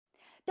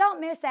Don't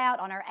miss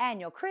out on our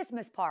annual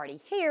Christmas party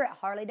here at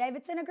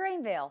Harley-Davidson of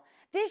Greenville.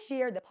 This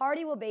year, the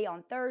party will be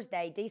on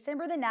Thursday,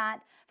 December the 9th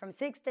from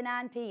 6 to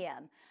 9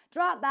 p.m.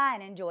 Drop by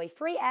and enjoy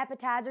free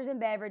appetizers and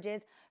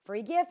beverages,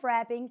 free gift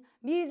wrapping,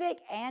 music,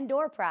 and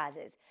door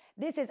prizes.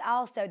 This is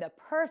also the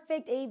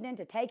perfect evening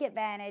to take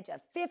advantage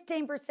of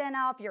 15%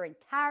 off your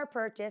entire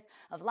purchase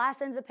of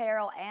licensed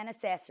apparel and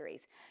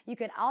accessories. You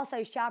can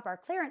also shop our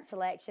clearance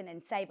selection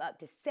and save up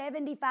to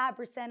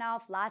 75%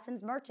 off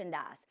licensed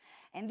merchandise.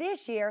 And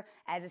this year,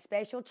 as a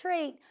special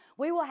treat,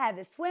 we will have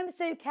the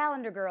Swimsuit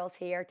Calendar Girls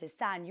here to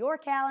sign your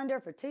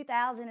calendar for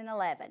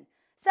 2011.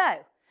 So,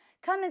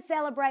 come and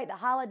celebrate the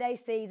holiday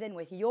season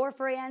with your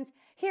friends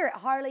here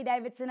at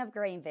Harley-Davidson of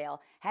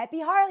Greenville.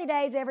 Happy Harley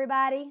Days,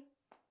 everybody!